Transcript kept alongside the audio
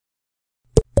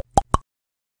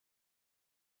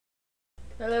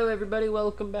Hello everybody,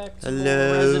 welcome back to more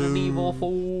Hello. Resident Evil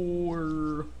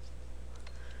 4.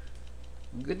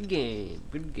 Good game,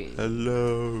 good game.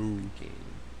 Hello. Good game.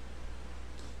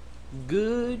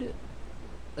 Good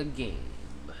a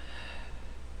game.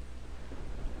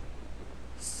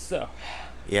 So,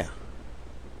 Yeah.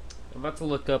 I'm about to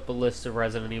look up a list of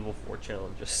Resident Evil 4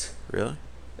 challenges. Really?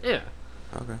 Yeah.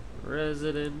 Okay.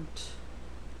 Resident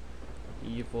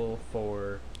Evil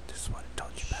 4 This is what I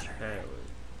told you better.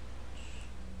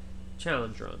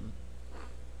 Challenge run.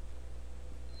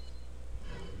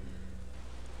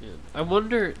 Yeah. I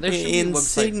wonder. There should The be a website.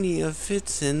 insignia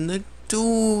fits in the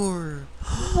door.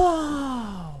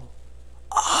 Wow.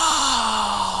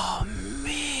 Oh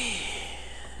man.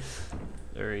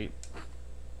 All right.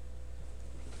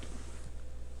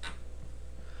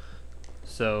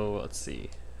 So let's see.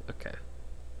 Okay.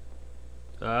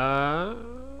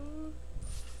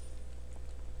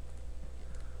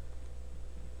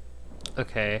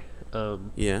 Okay.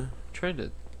 Yeah. Trying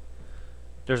to.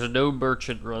 There's a no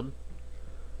merchant run.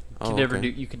 You can never do.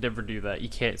 You can never do that. You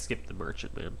can't skip the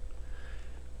merchant, man.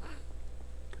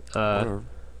 Whatever.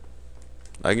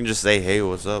 I can just say, "Hey,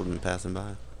 what's up?" and passing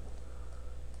by.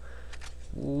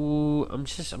 Ooh, I'm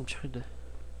trying to.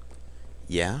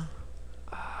 Yeah.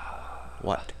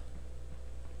 What?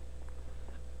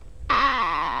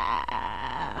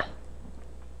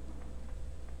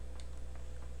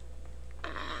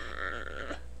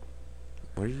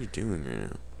 What are you doing right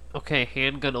now? Okay,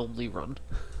 handgun only run.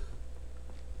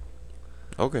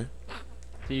 Okay.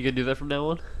 So you gonna do that from now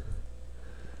on?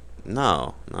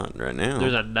 No, not right now.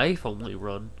 There's a knife only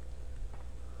run.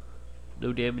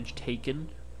 No damage taken.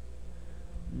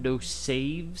 No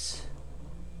saves.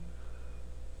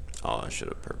 Oh, I should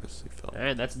have purposely felt.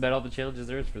 Alright, that's about all the challenges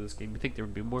there is for this game. You think there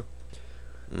would be more?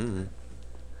 Mm.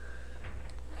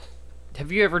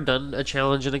 Have you ever done a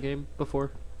challenge in a game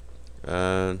before?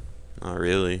 Not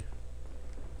really.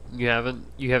 You haven't?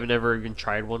 You haven't ever even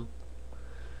tried one?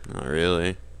 Not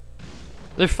really.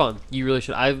 They're fun. You really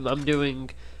should. I'm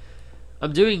doing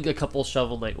a couple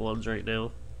Shovel Knight ones right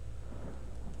now.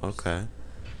 Okay.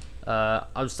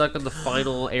 I'm stuck in the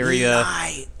final area.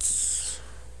 Lights.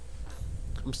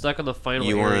 I'm stuck in the final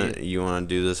area. You wanna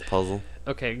do this puzzle?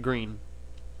 Okay, green.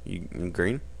 You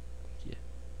green? Yeah.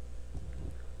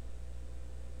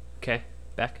 Okay,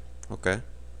 back. Okay.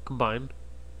 Combine.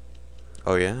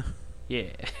 Oh yeah.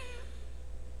 Yeah.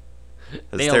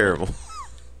 That's Nailed terrible.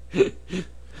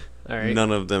 All right.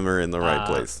 None of them are in the right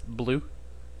place. Blue.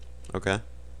 Okay.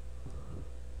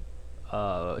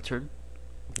 Turn.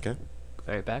 Okay.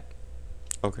 All right, back.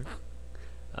 Okay.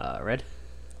 Red.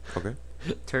 Okay.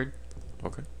 Turn.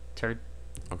 Okay. Turn.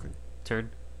 Okay. Turn.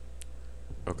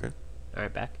 Okay. All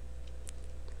right, back.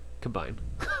 Combine.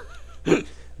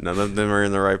 None of them are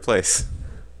in the right place.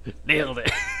 Nailed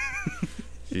it.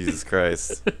 Jesus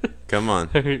Christ. Come on.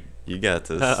 You got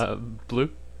this. Blue.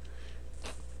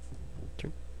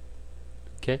 Turn.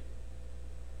 Okay.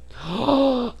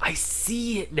 Oh, I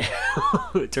see it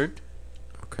now. Turn.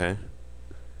 Okay.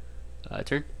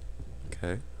 Turn.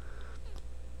 Okay.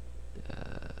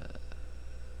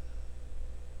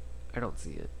 I don't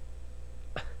see it.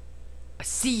 I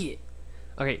see it.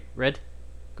 Okay, red.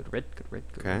 Go to red. Go to red.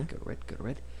 Go to red. Go to red. Go to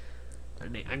red.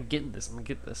 I'm getting this. I'm gonna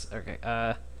get this. Okay.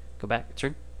 Go back.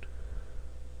 Turn.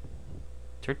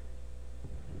 Turn.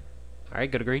 All right.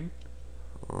 Go to green.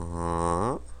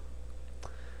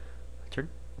 Turn.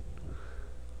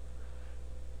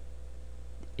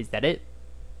 Is that it?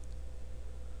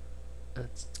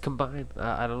 It's combined.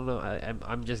 I don't know.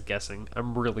 I'm just guessing.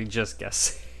 I'm really just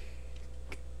guessing.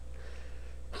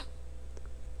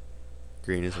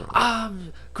 Green is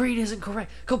wrong. Green isn't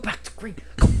correct. Go back to green.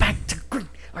 Go back to green.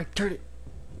 All right, turn it.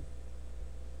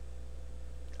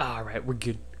 All right, we're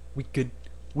good. We good.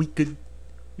 We good.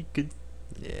 We good.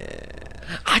 Yeah.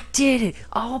 I did it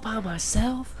all by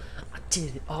myself. I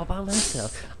did it all by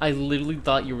myself. I literally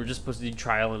thought you were just supposed to do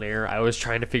trial and error. I was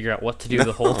trying to figure out what to do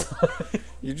the whole time.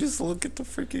 You just look at the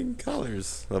freaking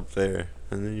colors up there,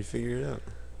 and then you figure it out.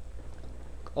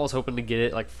 I was hoping to get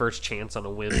it like first chance on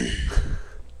a win.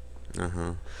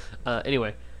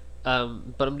 Anyway,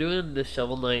 but I'm doing the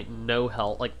Shovel Knight no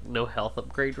health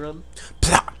upgrade run.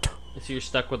 Plot. So you're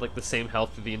stuck with like the same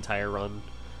health through the entire run,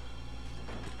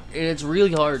 and it's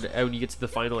really hard when you get to the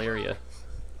final area.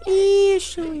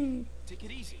 Ashley, Take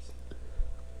it easy.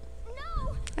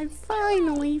 No! I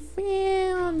finally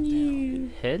found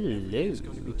you. Hello. It's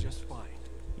going to be just fine.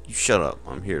 You shut up.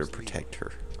 I'm here to protect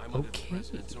her. I'm under Okay. the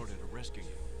president's order to rescue you.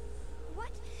 What?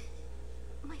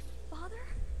 My father?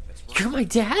 That's right. You're my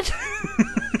dad.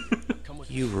 Come with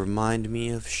You remind me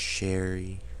of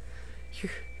Sherry.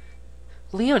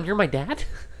 Leon, you're my dad.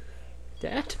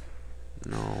 Dad?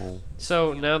 No.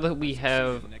 So now that we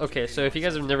have... Okay, so if you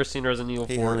guys have never seen Resident Evil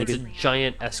Hey, 4, honey, it's a did-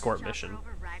 giant escort mission.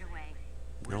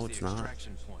 No, Where's it's the not.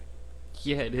 extraction point?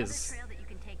 Yeah, it is.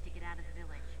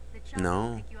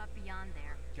 No.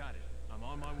 Got it. I'm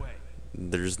on my way.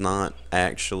 There's not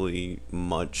actually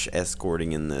much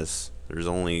escorting in this. There's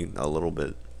only a little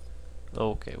bit.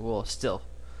 Okay, well, still.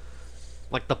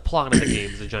 Like, the plot of the game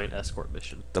is a giant escort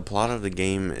mission. The plot of the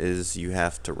game is you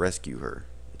have to rescue her.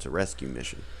 It's a rescue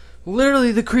mission.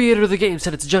 Literally, the creator of the game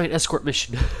said it's a giant escort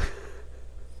mission.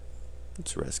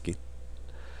 It's rescue.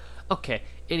 Okay,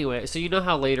 anyway, so you know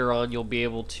how later on you'll be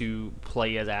able to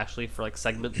play as Ashley for, like,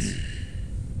 segments?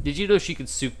 Did you know she could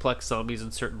suplex zombies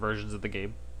in certain versions of the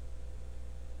game?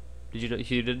 Did you know?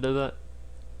 You didn't know that?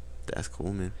 That's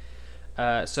cool, man.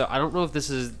 So I don't know if this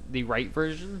is the right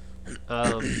version,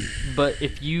 but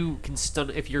if you can stun,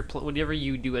 if you're whenever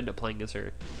you do end up playing as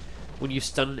her, when you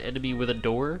stun an enemy with a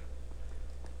door,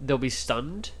 they'll be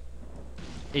stunned,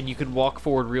 and you can walk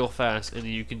forward real fast, and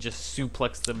you can just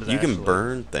suplex them. As You can Ashley.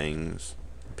 burn things,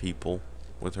 people,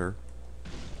 with her.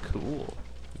 Cool.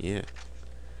 Yeah.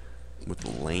 With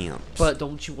lamps. But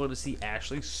don't you want to see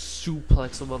Ashley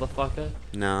suplex a motherfucker?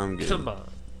 No, I'm good. Come on.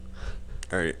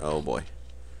 Alright, oh boy.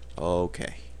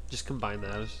 Okay. Just combine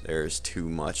those. There's too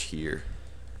much here.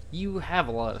 You have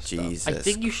a lot of stuff. I Jesus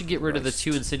think you should get rid of the Christ.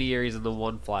 2 incendiaries and the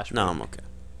 1 flashbang. No, I'm okay.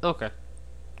 Okay.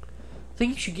 I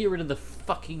think you should get rid of the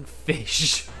fucking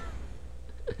fish.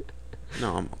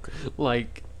 No, I'm okay.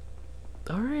 Like,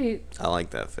 alright. I like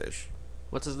that fish.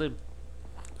 What's his name?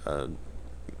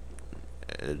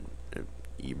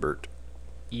 Ebert.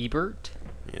 Ebert?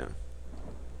 Yeah.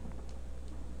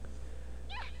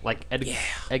 Like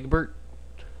Egbert?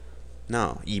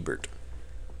 No, Ebert.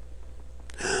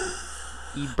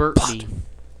 Ebert me.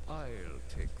 I'll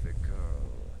take the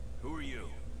girl. Who are you?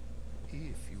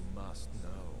 If you must know,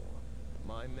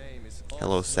 my name is.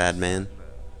 Hello, sad man.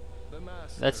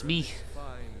 That's me.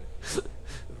 Fine.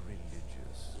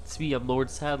 Religious. It's me, I'm Lord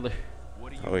Sadler.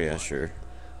 What do you Oh yeah, want? sure.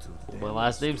 My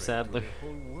last name's Sadler. The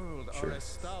whole world Sure. our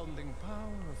astounding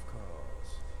power, of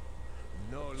course.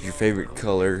 No Your favorite longer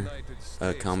color, United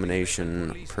States combination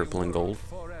will police the purple and world gold?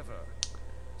 forever.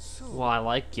 So Well, I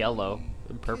like yellow.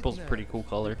 And purple's a pretty cool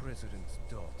color. the president's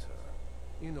daughter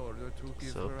in order to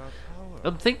give So, her our power.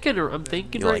 I'm thinking You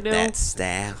right like now. that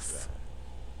staff?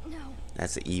 No.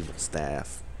 That's an evil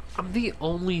staff. I'm the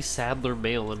only Sadler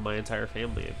male in my entire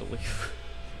family, I believe.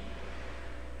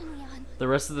 Leon. The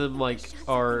rest of them, like, Shot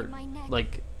are, someone in my neck.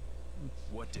 like,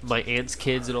 What did my you aunt's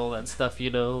kids and all that stuff, you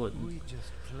know? And We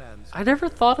just planned I never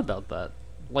thought about that.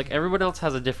 Like, everyone else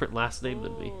has a different last name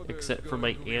than me, except for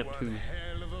my aunt, who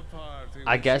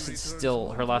I guess it's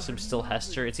still, her last name's still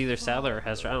Hester. It's either Sadler or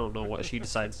Hester. I don't know what she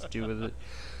decides to do with it.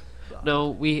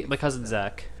 No, my cousin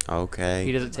Zach. He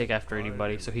Okay. doesn't take after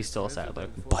anybody, so he's still a Sadler.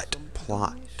 But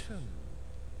plot.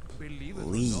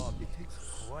 Lee.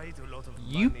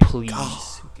 You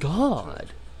please, God.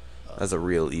 That's a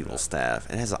real evil staff.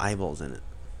 It has eyeballs in it.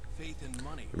 faith in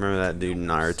money. Remember that dude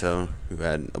Naruto who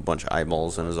had a bunch of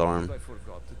eyeballs in his arm?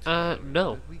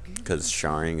 No. Because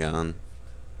Sharingan.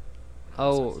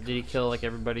 Oh, did he kill like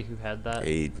everybody who had that?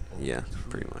 Yeah,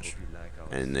 pretty much.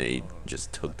 And they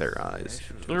just took their eyes.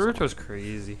 Naruto's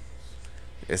crazy.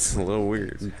 It's a little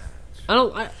weird.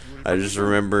 I I just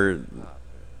remember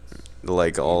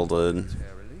like all the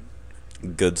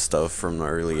good stuff from the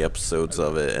early episodes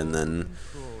of it, and then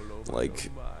like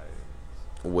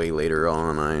way later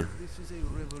on I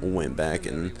went back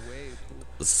and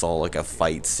saw like a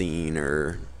fight scene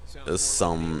or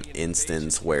some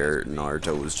instance where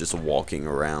Naruto was just walking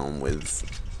around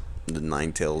with the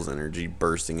Nine Tails energy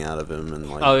bursting out of him, and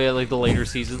like Oh yeah, like the later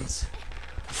seasons.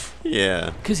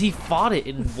 yeah, Cause he fought it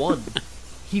and won.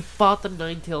 He fought the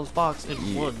Nine Tails fox and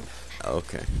Yeah. won.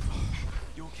 okay,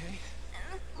 You okay?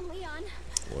 Leon,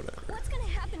 whatever. what's gonna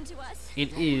happen to us?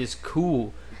 It is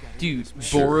cool, dude.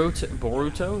 Sure.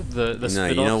 Boruto, the You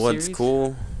spin-off know what's series?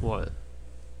 cool? What?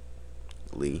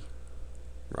 Lee,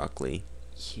 Rock Lee,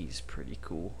 He's pretty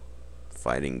cool.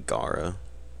 fighting Gaara.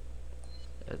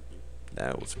 Uh,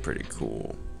 That was pretty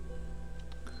cool.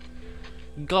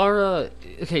 Gaara.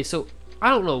 Okay, so I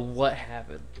don't know what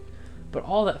happened, but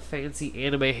all that fancy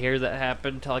anime hair that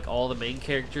happened to like all the main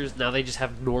characters, now they just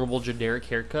have normal generic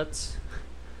haircuts.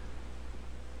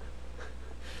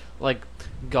 Like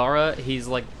Gaara, he's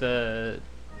like the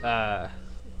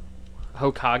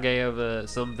Hokage of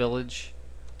some village.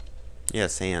 Yeah,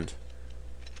 sand.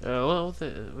 Yeah,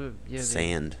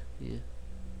 Sand. yeah.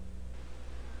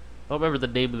 I don't remember the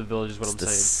name of the village. Is what It's I'm the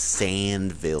saying.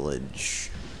 Sand Village.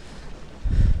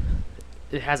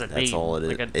 It has a That's name, all it is.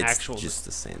 like an It's actual. just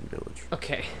the Sand Village.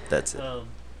 Okay. That's it.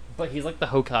 But he's like the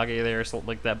Hokage there or something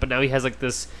like that. But now he has like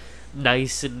this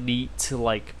nice and neat,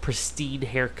 like pristine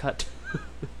haircut.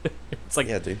 It's like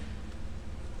Yeah, dude.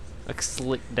 like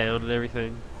slicked down and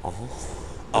everything.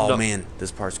 Oh No- man,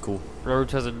 this part's cool.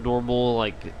 Naruto has a normal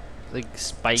like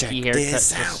spiky Check haircut, this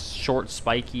just out. short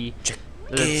spiky. Check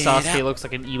And then it Sasuke out. looks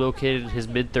like an emo kid in his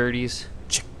mid-30s.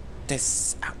 Check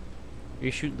this out. Are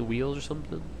you shooting the wheels or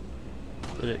something?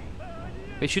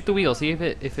 Wait, shoot the wheels. See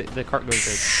if the cart goes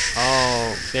in.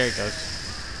 Oh, there it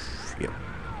goes. Yep.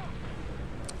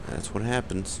 That's what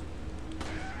happens.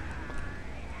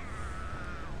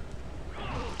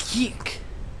 Yeek.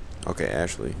 Okay,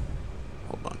 Ashley.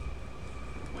 Hold on.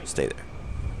 Stay there.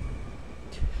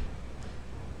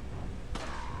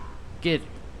 Get him.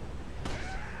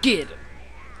 Get him.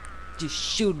 Just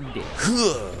shoot him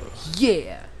there.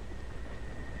 Yeah.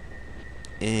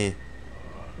 Eh.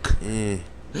 Eh.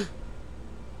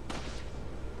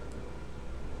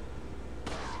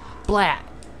 Blat.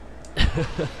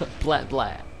 Blat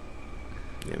blat.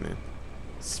 Yeah, man.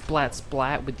 Splat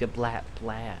splat with your blat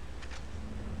blat.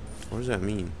 What does that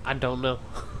mean? I don't know.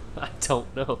 I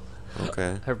don't know.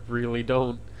 Okay. I really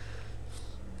don't.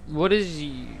 What is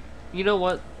you know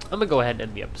what? I'm gonna go ahead and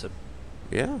end the episode.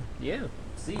 Yeah. Yeah.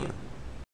 See ya.